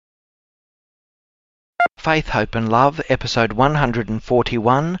Faith, Hope and Love, episode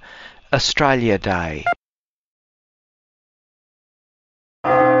 141, Australia Day.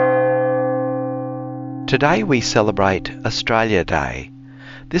 Today we celebrate Australia Day.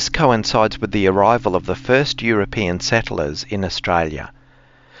 This coincides with the arrival of the first European settlers in Australia.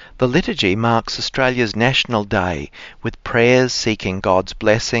 The liturgy marks Australia's National Day with prayers seeking God's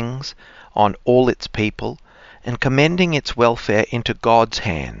blessings on all its people and commending its welfare into God's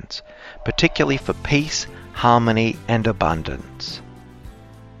hands, particularly for peace, harmony and abundance.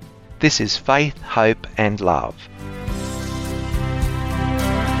 This is Faith, Hope and Love.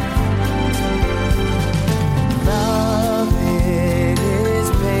 Love, it is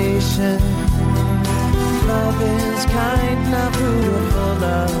patient. Love is kind, not fruitful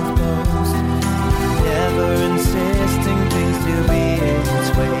of boast. Never insisting things to be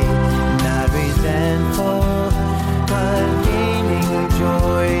its way. Not resentful, but gaining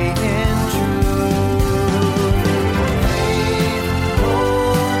joy in truth. Faith,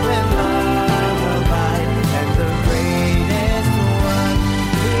 hope, and love abide, and the greatest one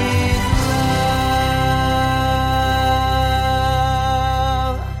is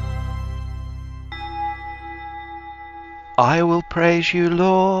love. I will praise you,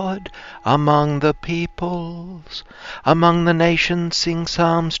 Lord, among the peoples. Among the nations sing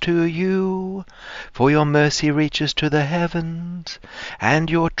psalms to you. For your mercy reaches to the heavens,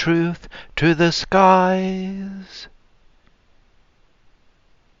 and your truth to the skies.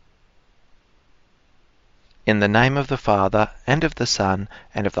 In the name of the Father, and of the Son,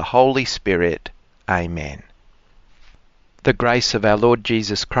 and of the Holy Spirit. Amen. The grace of our Lord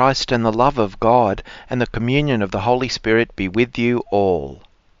Jesus Christ and the love of God and the communion of the Holy Spirit be with you all.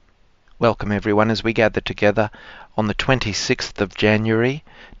 Welcome everyone as we gather together on the 26th of January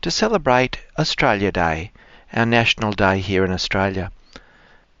to celebrate Australia Day, our national day here in Australia.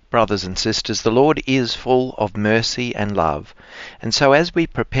 Brothers and sisters, the Lord is full of mercy and love, and so as we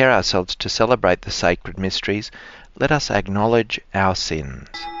prepare ourselves to celebrate the sacred mysteries, let us acknowledge our sins.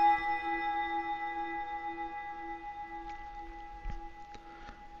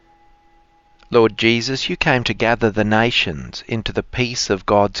 Lord Jesus, you came to gather the nations into the peace of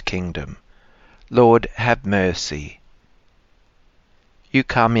God's kingdom. Lord, have mercy. You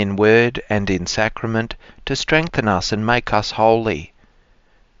come in word and in sacrament to strengthen us and make us holy.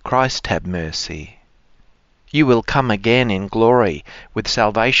 Christ, have mercy. You will come again in glory with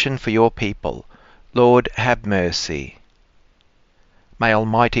salvation for your people. Lord, have mercy. May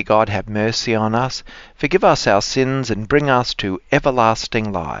Almighty God have mercy on us, forgive us our sins and bring us to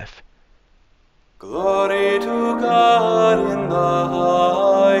everlasting life. Glory to God in the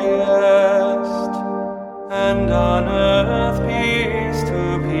highest, and on earth peace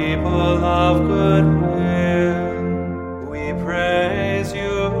to people of good will. We praise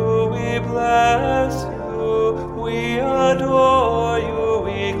you, we bless you, we adore you,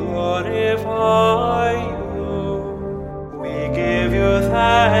 we glorify you. We give you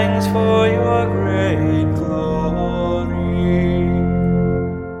thanks for your great glory.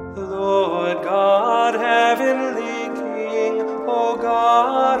 Lord God, heavenly King, O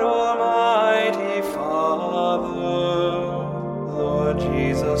God, Almighty Father, Lord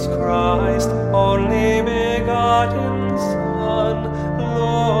Jesus Christ, only begotten Son,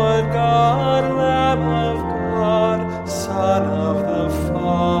 Lord God, Lamb of God, Son of the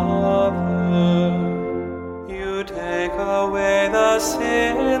Father, you take away the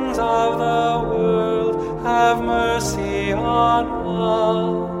sins of the world, have mercy on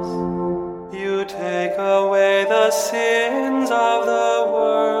us. You take away the sins of the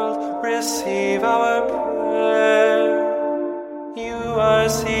world, receive our prayer. You are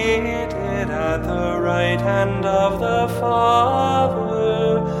seated at the right hand of the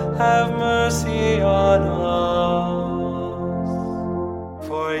Father, have mercy on us.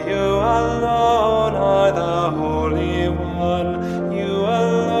 For you alone are the Holy One, you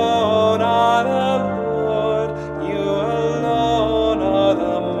alone are the Lord, you alone are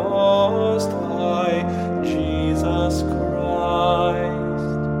the Most High, Jesus Christ,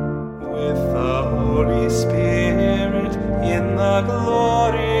 with the Holy Spirit, in the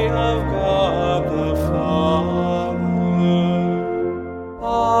glory of God the Father.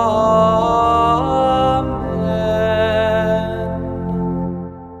 Amen.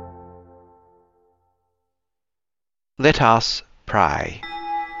 Let us pray.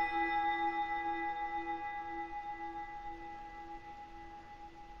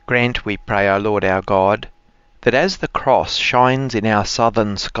 Grant, we pray, O Lord our God, that as the cross shines in our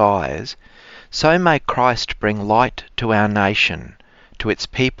southern skies, so may Christ bring light to our nation, to its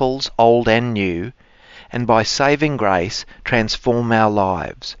peoples old and new, and by saving grace transform our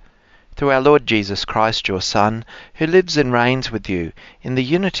lives. through our Lord Jesus Christ, your Son, who lives and reigns with you in the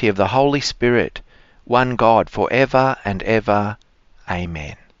unity of the Holy Spirit, one God, for ever and ever.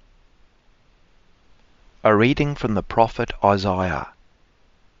 Amen. A reading from the prophet Isaiah,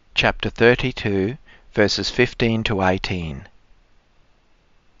 chapter 32, verses 15 to 18.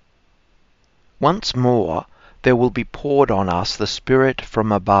 Once more there will be poured on us the Spirit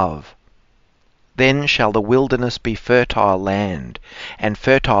from above. Then shall the wilderness be fertile land, and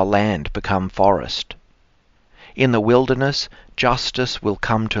fertile land become forest. In the wilderness justice will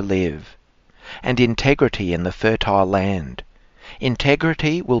come to live, and integrity in the fertile land.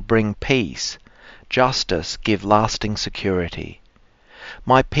 Integrity will bring peace, justice give lasting security.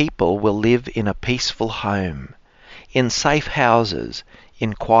 My people will live in a peaceful home, in safe houses,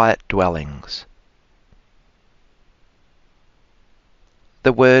 in quiet dwellings.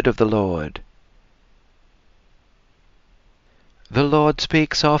 The word of the Lord. The Lord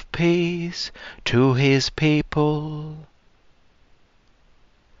speaks of peace to his people.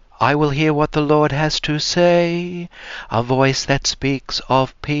 I will hear what the Lord has to say, a voice that speaks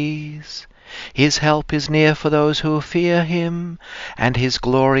of peace. His help is near for those who fear him, and his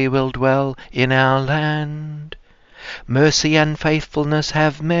glory will dwell in our land. Mercy and faithfulness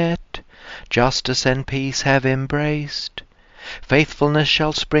have met, justice and peace have embraced. Faithfulness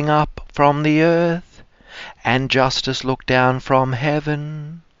shall spring up from the earth, and justice look down from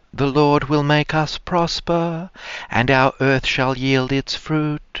heaven. The Lord will make us prosper, and our earth shall yield its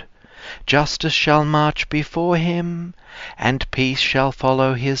fruit. Justice shall march before him, and peace shall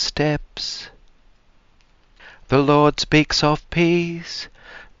follow his steps. The Lord speaks of peace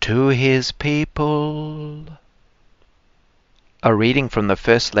to his people. A reading from the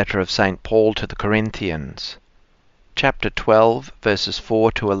first letter of St. Paul to the Corinthians, chapter 12, verses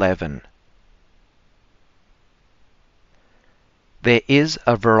 4 to 11. There is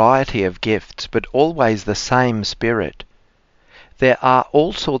a variety of gifts, but always the same Spirit. There are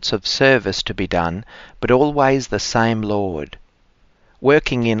all sorts of service to be done, but always the same Lord,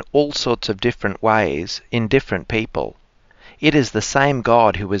 working in all sorts of different ways in different people. It is the same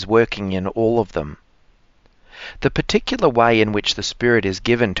God who is working in all of them. The particular way in which the Spirit is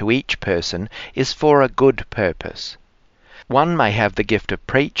given to each person is for a good purpose. One may have the gift of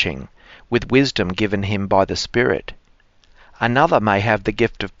preaching, with wisdom given him by the Spirit. Another may have the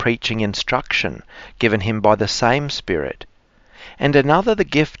gift of preaching instruction, given him by the same Spirit. And another the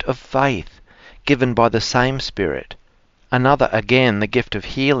gift of faith, given by the same Spirit. Another again the gift of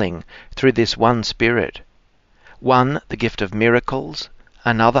healing, through this one Spirit. One the gift of miracles,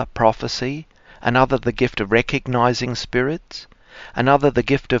 another prophecy, another the gift of recognizing spirits, another the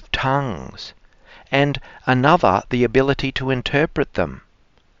gift of tongues, and another the ability to interpret them.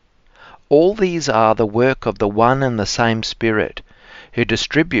 All these are the work of the one and the same Spirit, who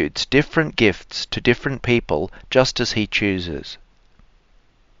distributes different gifts to different people just as he chooses.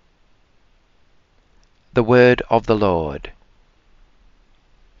 The word of the Lord.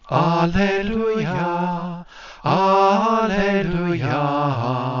 Alleluia, Alleluia,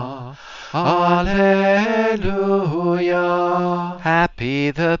 Alleluia.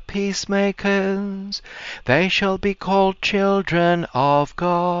 Happy the peacemakers, they shall be called children of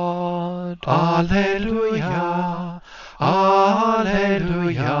God. Alleluia,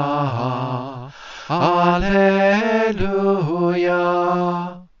 Alleluia, Alleluia.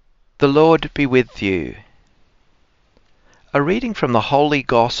 The Lord be with you. A reading from the Holy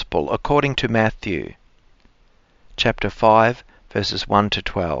Gospel according to Matthew, chapter 5, verses 1 to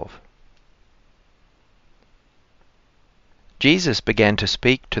 12. Jesus began to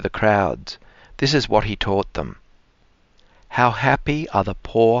speak to the crowds. This is what he taught them. How happy are the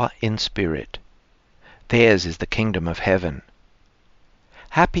poor in spirit. Theirs is the kingdom of heaven.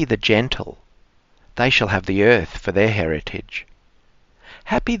 Happy the gentle. They shall have the earth for their heritage.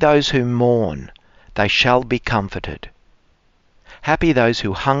 Happy those who mourn. They shall be comforted. Happy those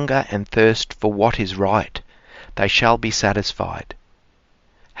who hunger and thirst for what is right. They shall be satisfied.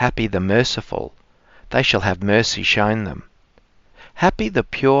 Happy the merciful. They shall have mercy shown them. Happy the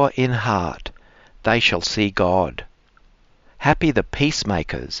pure in heart, they shall see God. Happy the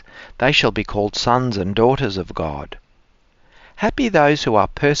peacemakers, they shall be called sons and daughters of God. Happy those who are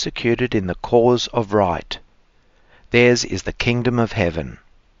persecuted in the cause of right. Theirs is the kingdom of heaven.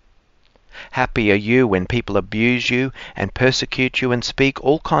 Happy are you when people abuse you and persecute you and speak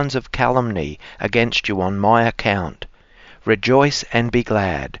all kinds of calumny against you on my account. Rejoice and be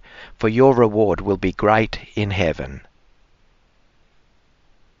glad, for your reward will be great in heaven.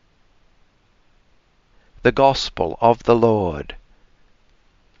 The Gospel of the Lord.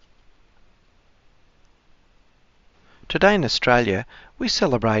 Today in Australia, we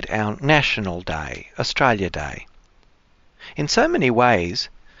celebrate our National Day, Australia Day. In so many ways,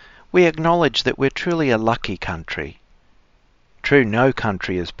 we acknowledge that we're truly a lucky country. True, no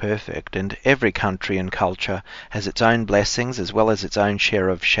country is perfect, and every country and culture has its own blessings as well as its own share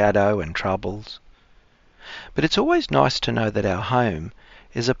of shadow and troubles. But it's always nice to know that our home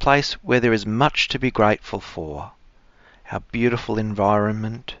is a place where there is much to be grateful for. Our beautiful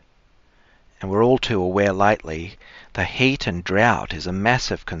environment, and we're all too aware lately the heat and drought is a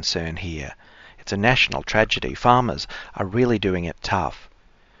massive concern here. It's a national tragedy. Farmers are really doing it tough.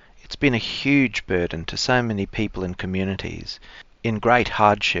 It's been a huge burden to so many people and communities in great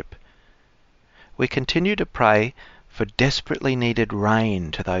hardship. We continue to pray for desperately needed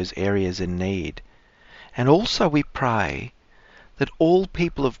rain to those areas in need. And also we pray that all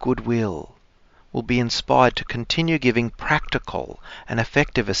people of goodwill will be inspired to continue giving practical and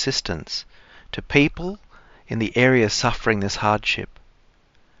effective assistance to people in the areas suffering this hardship.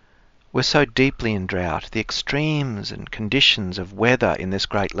 We're so deeply in drought. The extremes and conditions of weather in this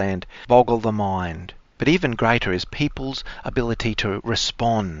great land boggle the mind. But even greater is people's ability to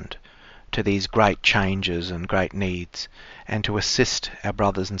respond to these great changes and great needs and to assist our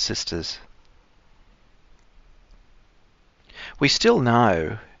brothers and sisters. We still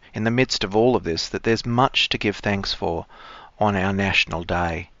know, in the midst of all of this, that there's much to give thanks for on our National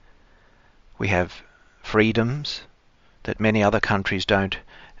Day. We have freedoms that many other countries don't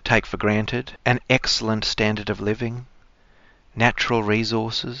take for granted, an excellent standard of living, natural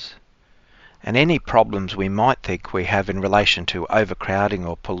resources, and any problems we might think we have in relation to overcrowding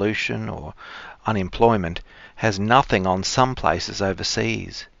or pollution or unemployment has nothing on some places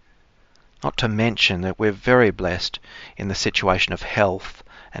overseas. Not to mention that we're very blessed in the situation of health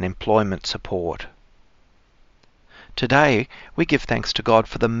and employment support. Today, we give thanks to God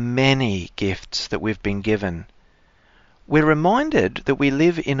for the many gifts that we've been given. We're reminded that we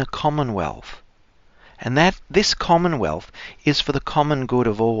live in a commonwealth, and that this commonwealth is for the common good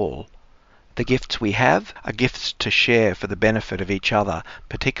of all. The gifts we have are gifts to share for the benefit of each other,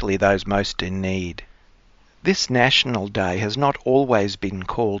 particularly those most in need. This National Day has not always been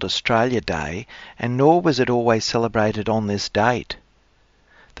called Australia Day, and nor was it always celebrated on this date.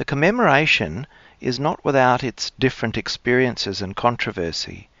 The commemoration is not without its different experiences and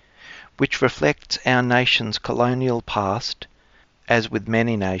controversy, which reflects our nation's colonial past, as with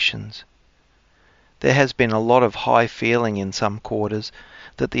many nations. There has been a lot of high feeling in some quarters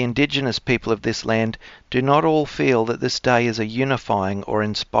that the Indigenous people of this land do not all feel that this day is a unifying or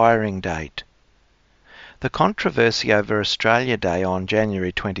inspiring date. The controversy over Australia Day on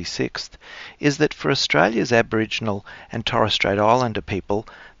January 26th is that for Australia's Aboriginal and Torres Strait Islander people,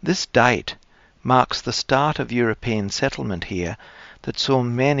 this date marks the start of European settlement here that saw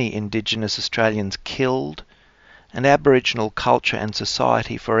many Indigenous Australians killed and Aboriginal culture and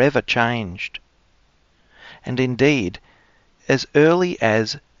society forever changed. And indeed, as early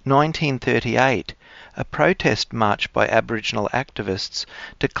as 1938, a protest march by Aboriginal activists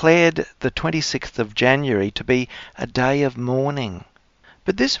declared the 26th of January to be a day of mourning.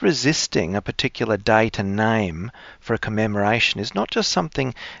 But this resisting a particular date and name for a commemoration is not just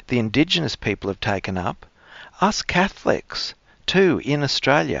something the Indigenous people have taken up. Us Catholics, too, in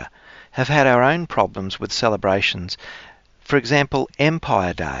Australia, have had our own problems with celebrations. For example,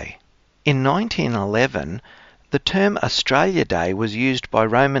 Empire Day. In 1911, the term Australia Day was used by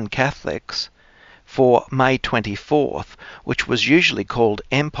Roman Catholics for May 24th, which was usually called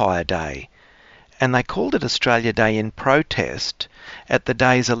Empire Day, and they called it Australia Day in protest at the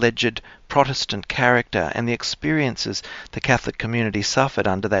day's alleged Protestant character and the experiences the Catholic community suffered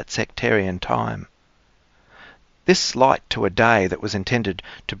under that sectarian time. This slight to a day that was intended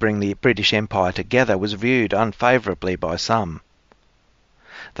to bring the British Empire together was viewed unfavourably by some.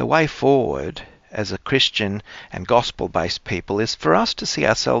 The way forward as a Christian and gospel-based people is for us to see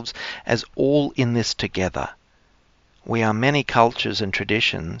ourselves as all in this together. We are many cultures and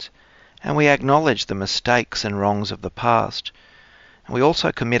traditions, and we acknowledge the mistakes and wrongs of the past. And we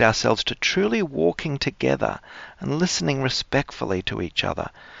also commit ourselves to truly walking together and listening respectfully to each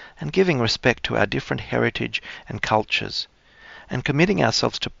other and giving respect to our different heritage and cultures, and committing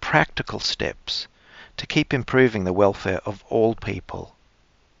ourselves to practical steps to keep improving the welfare of all people.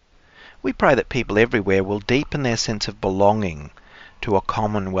 We pray that people everywhere will deepen their sense of belonging to a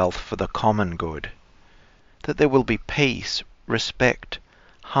commonwealth for the common good, that there will be peace, respect,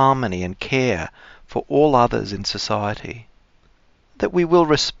 harmony and care for all others in society, that we will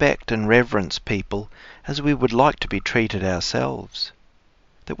respect and reverence people as we would like to be treated ourselves,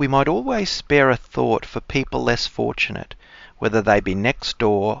 that we might always spare a thought for people less fortunate, whether they be next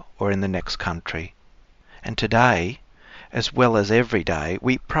door or in the next country. And today, as well as every day,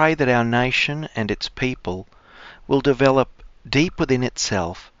 we pray that our nation and its people will develop deep within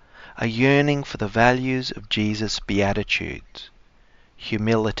itself a yearning for the values of Jesus' Beatitudes: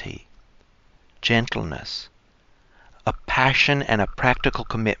 humility, gentleness, a passion and a practical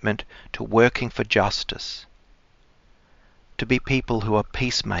commitment to working for justice, to be people who are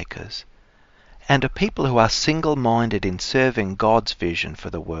peacemakers, and a people who are single-minded in serving God's vision for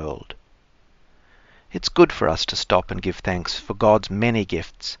the world. It's good for us to stop and give thanks for God's many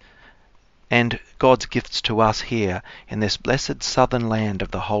gifts, and God's gifts to us here in this blessed southern land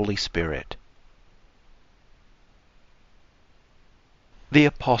of the Holy Spirit. The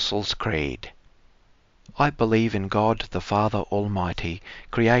Apostles' Creed. I believe in God the Father Almighty,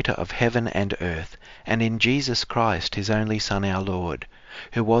 creator of heaven and earth, and in Jesus Christ, his only Son, our Lord,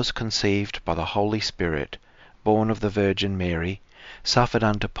 who was conceived by the Holy Spirit, born of the Virgin Mary, suffered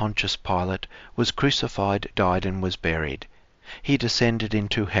under Pontius Pilate, was crucified, died, and was buried. He descended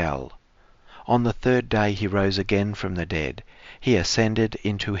into hell. On the third day he rose again from the dead. He ascended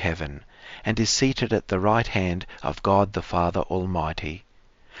into heaven, and is seated at the right hand of God the Father Almighty.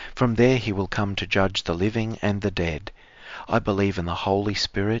 From there he will come to judge the living and the dead. I believe in the Holy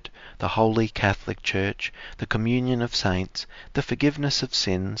Spirit, the Holy Catholic Church, the communion of saints, the forgiveness of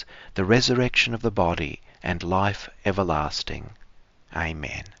sins, the resurrection of the body, and life everlasting.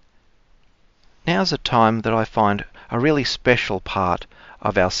 Amen. Now's a time that I find a really special part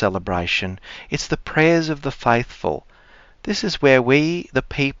of our celebration. It's the prayers of the faithful. This is where we, the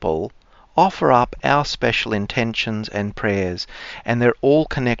people, offer up our special intentions and prayers, and they're all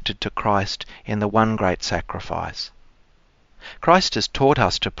connected to Christ in the one great sacrifice. Christ has taught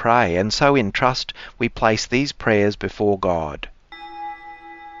us to pray, and so in trust we place these prayers before God.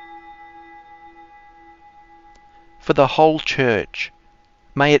 For the whole Church,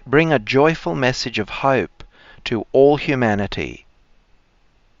 may it bring a joyful message of hope to all humanity.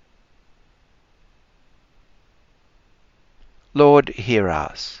 Lord, hear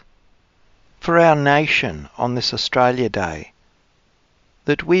us. For our nation on this Australia Day,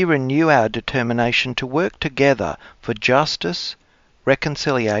 that we renew our determination to work together for justice,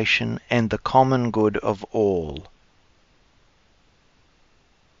 reconciliation, and the common good of all.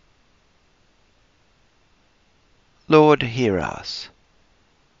 Lord, hear us.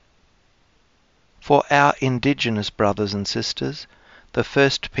 For our Indigenous brothers and sisters, the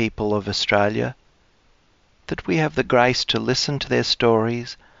first people of Australia, that we have the grace to listen to their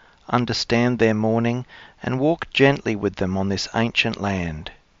stories, understand their mourning, and walk gently with them on this ancient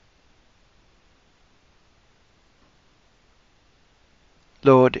land.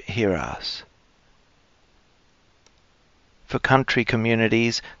 Lord, hear us. For country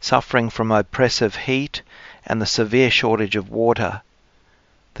communities suffering from oppressive heat and the severe shortage of water,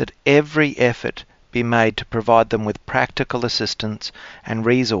 that every effort be made to provide them with practical assistance and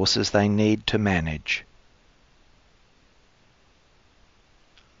resources they need to manage.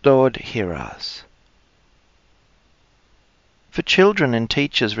 Lord, hear us. For children and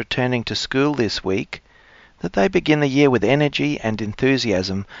teachers returning to school this week, that they begin the year with energy and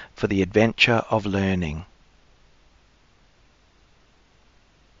enthusiasm for the adventure of learning.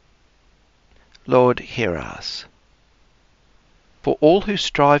 Lord, hear us. For all who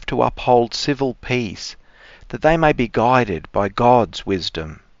strive to uphold civil peace, that they may be guided by God's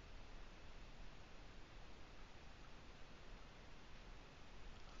wisdom.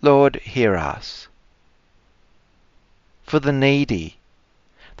 Lord, hear us. For the needy,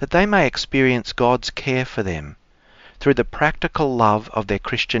 that they may experience God's care for them through the practical love of their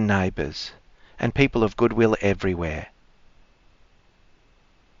Christian neighbours and people of goodwill everywhere.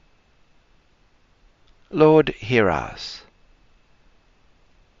 Lord, hear us.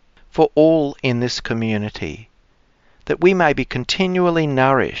 For all in this community, that we may be continually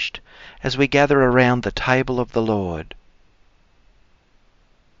nourished as we gather around the table of the Lord.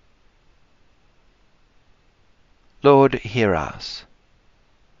 Lord, hear us.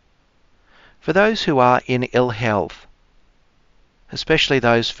 For those who are in ill health, especially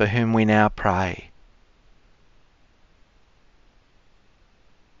those for whom we now pray,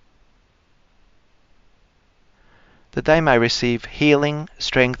 that they may receive healing,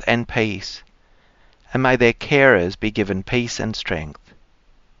 strength and peace, and may their carers be given peace and strength.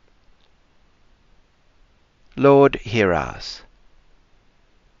 Lord, hear us.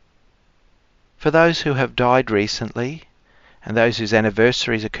 For those who have died recently, and those whose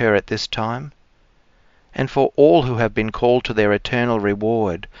anniversaries occur at this time, and for all who have been called to their eternal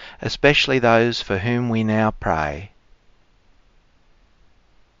reward, especially those for whom we now pray.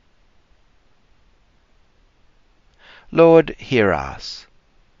 Lord, hear us.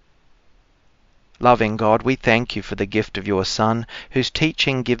 Loving God, we thank you for the gift of your Son, whose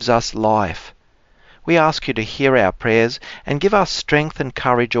teaching gives us life. We ask you to hear our prayers and give us strength and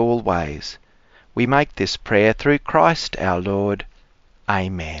courage always. We make this prayer through Christ our Lord.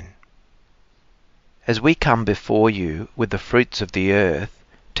 Amen. As we come before you with the fruits of the earth,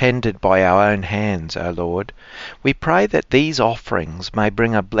 tended by our own hands, O Lord, we pray that these offerings may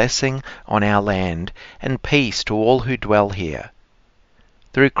bring a blessing on our land and peace to all who dwell here.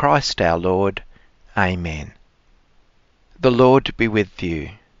 Through Christ our Lord. Amen. The Lord be with you.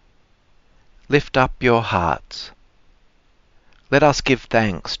 Lift up your hearts. Let us give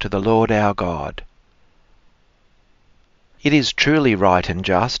thanks to the Lord our God. It is truly right and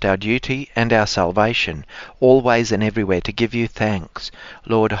just, our duty and our salvation, always and everywhere to give you thanks,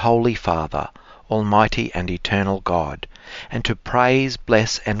 Lord, Holy Father, Almighty and eternal God, and to praise,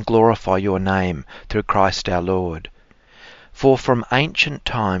 bless and glorify your name through Christ our Lord. For from ancient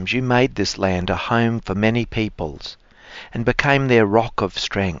times you made this land a home for many peoples, and became their rock of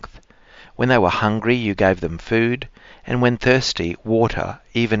strength. When they were hungry, you gave them food, and when thirsty, water,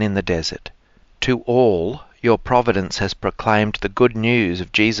 even in the desert. To all, your providence has proclaimed the good news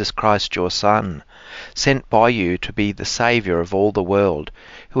of Jesus Christ your Son, sent by you to be the Saviour of all the world,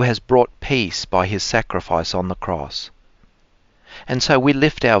 who has brought peace by his sacrifice on the cross. And so we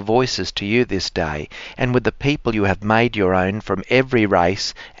lift our voices to you this day, and with the people you have made your own from every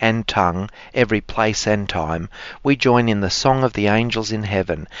race and tongue, every place and time, we join in the song of the angels in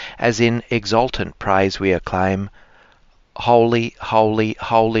heaven, as in exultant praise we acclaim, Holy, holy,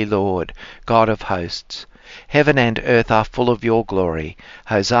 holy Lord, God of hosts, heaven and earth are full of your glory.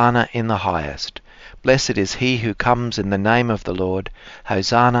 Hosanna in the highest. Blessed is he who comes in the name of the Lord.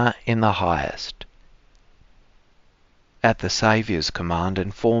 Hosanna in the highest. At the Saviour's command,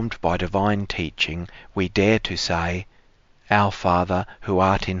 informed by divine teaching, we dare to say, Our Father, who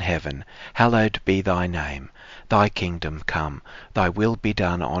art in heaven, hallowed be thy name. Thy kingdom come, thy will be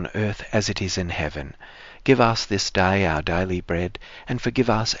done on earth as it is in heaven. Give us this day our daily bread, and forgive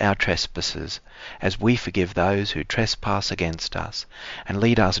us our trespasses, as we forgive those who trespass against us. And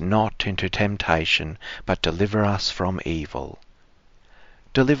lead us not into temptation, but deliver us from evil.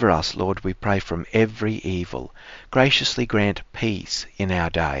 Deliver us, Lord, we pray, from every evil. Graciously grant peace in our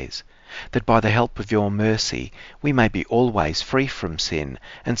days, that by the help of your mercy we may be always free from sin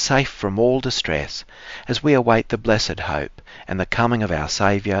and safe from all distress, as we await the blessed hope and the coming of our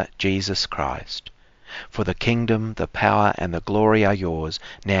Saviour, Jesus Christ. For the kingdom, the power, and the glory are yours,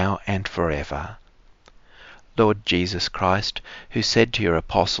 now and forever. Lord Jesus Christ, who said to your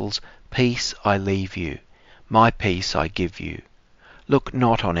apostles, Peace I leave you, my peace I give you. Look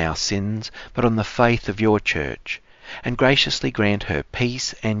not on our sins, but on the faith of your church, and graciously grant her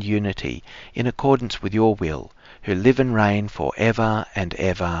peace and unity in accordance with your will, who live and reign for ever and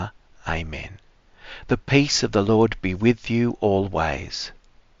ever. Amen. The peace of the Lord be with you always.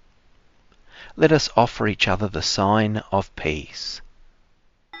 Let us offer each other the sign of peace.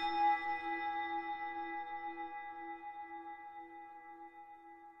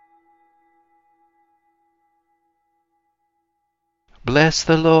 Bless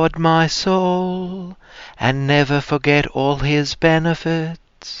the Lord, my soul, and never forget all his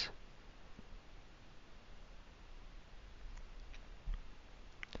benefits.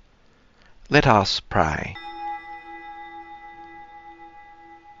 Let us pray.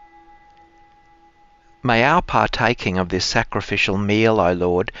 May our partaking of this sacrificial meal, O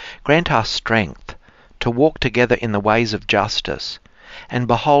Lord, grant us strength to walk together in the ways of justice, and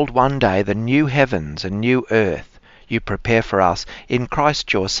behold one day the new heavens and new earth you prepare for us in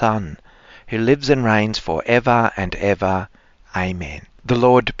Christ your Son, who lives and reigns for ever and ever. Amen. The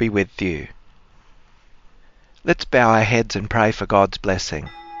Lord be with you. Let's bow our heads and pray for God's blessing.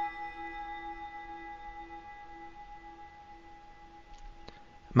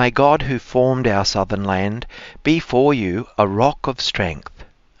 May God, who formed our southern land, be for you a rock of strength.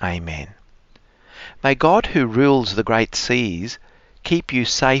 Amen. May God, who rules the great seas, keep you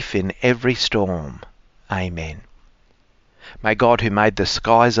safe in every storm. Amen. May God, who made the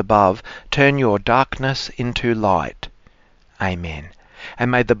skies above, turn your darkness into light. Amen. And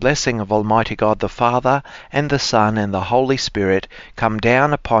may the blessing of Almighty God the Father, and the Son, and the Holy Spirit come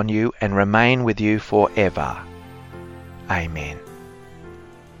down upon you and remain with you forever. Amen.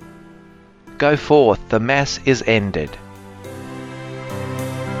 Go forth, the Mass is ended.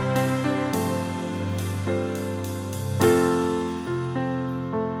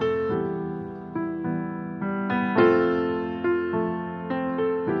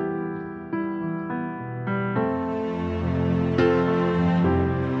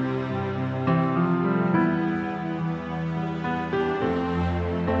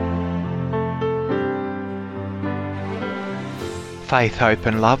 Faith, Hope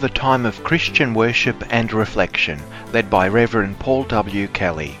and Love, a time of Christian worship and reflection, led by Reverend Paul W.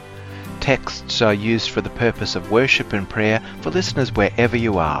 Kelly. Texts are used for the purpose of worship and prayer for listeners wherever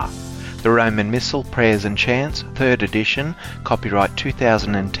you are. The Roman Missal, Prayers and Chants, 3rd edition, copyright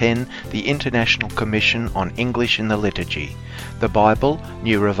 2010, the International Commission on English in the Liturgy. The Bible,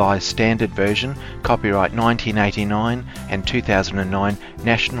 New Revised Standard Version, copyright 1989 and 2009,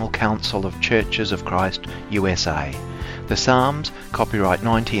 National Council of Churches of Christ, USA. The Psalms, copyright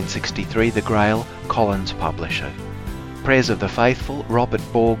 1963, The Grail, Collins Publisher. Prayers of the Faithful, Robert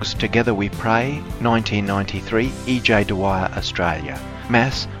Borg's Together We Pray, 1993, E.J. Dwyer, Australia.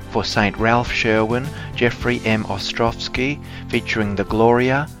 Mass for St. Ralph Sherwin, Jeffrey M. Ostrovsky, featuring the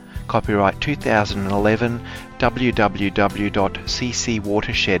Gloria, copyright 2011,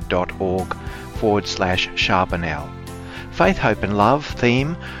 www.ccwatershed.org/Charbonnel. Faith, Hope and Love,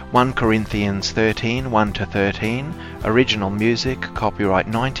 theme 1 Corinthians 13, 1-13, original music, copyright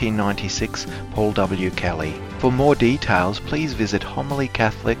 1996, Paul W. Kelly. For more details, please visit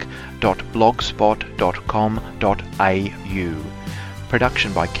homilycatholic.blogspot.com.au.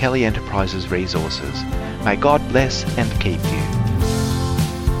 Production by Kelly Enterprises Resources. May God bless and keep you.